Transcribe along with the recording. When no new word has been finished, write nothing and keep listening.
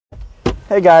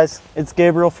Hey guys, it's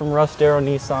Gabriel from Russ Darrow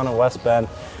Nissan in West Bend.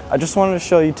 I just wanted to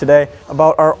show you today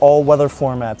about our all-weather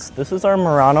floor mats. This is our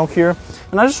Murano here,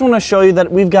 and I just want to show you that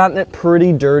we've gotten it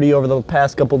pretty dirty over the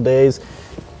past couple days,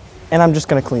 and I'm just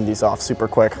going to clean these off super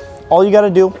quick. All you got to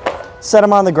do, set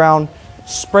them on the ground,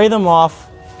 spray them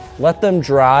off, let them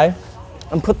dry,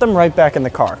 and put them right back in the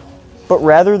car. But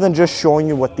rather than just showing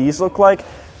you what these look like,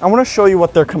 I want to show you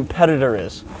what their competitor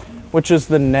is, which is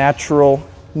the natural,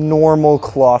 normal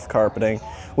cloth carpeting,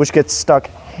 which gets stuck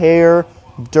hair,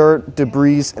 dirt,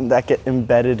 debris, and that get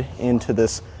embedded into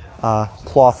this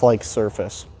cloth-like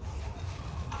surface.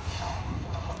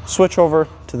 Switch over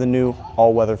to the new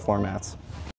all-weather floor mats.